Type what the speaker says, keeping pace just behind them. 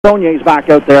Sonier's back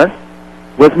out there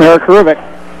with Marek Hrivik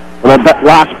for the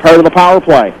last part of the power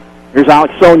play. Here's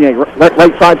Alex Sonier,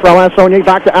 right side for Alex Sonier,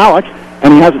 back to Alex,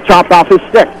 and he has it chopped off his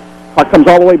stick. Puck comes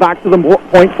all the way back to the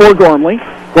point for Gormley.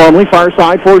 Gormley, far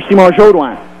side for Simon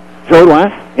Jaudoin.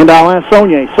 Jaudoin into Alex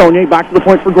Sonier. Sonier back to the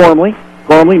point for Gormley.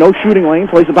 Gormley, no shooting lane,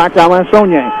 plays it back to Alex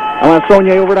Sonier. Alex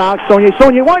Sonier over to Alex Sonier.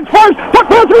 Sonier winds, fires, puck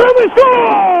goes through, and they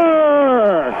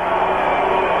score!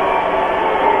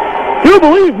 Do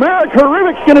believe Marek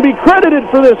Hrivik's going to be credited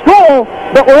for this goal,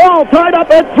 but we're all tied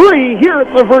up at 3 here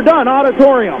at the Verdun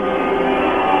Auditorium.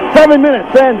 7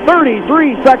 minutes and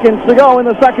 33 seconds to go in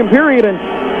the second period, and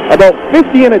about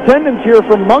 50 in attendance here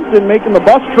from Moncton making the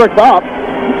bus trip up.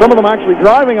 Some of them actually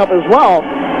driving up as well,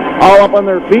 all up on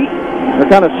their feet. They're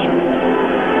kind of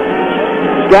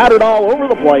scattered all over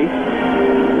the place.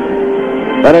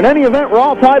 But in any event, we're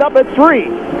all tied up at 3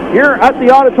 here at the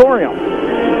auditorium.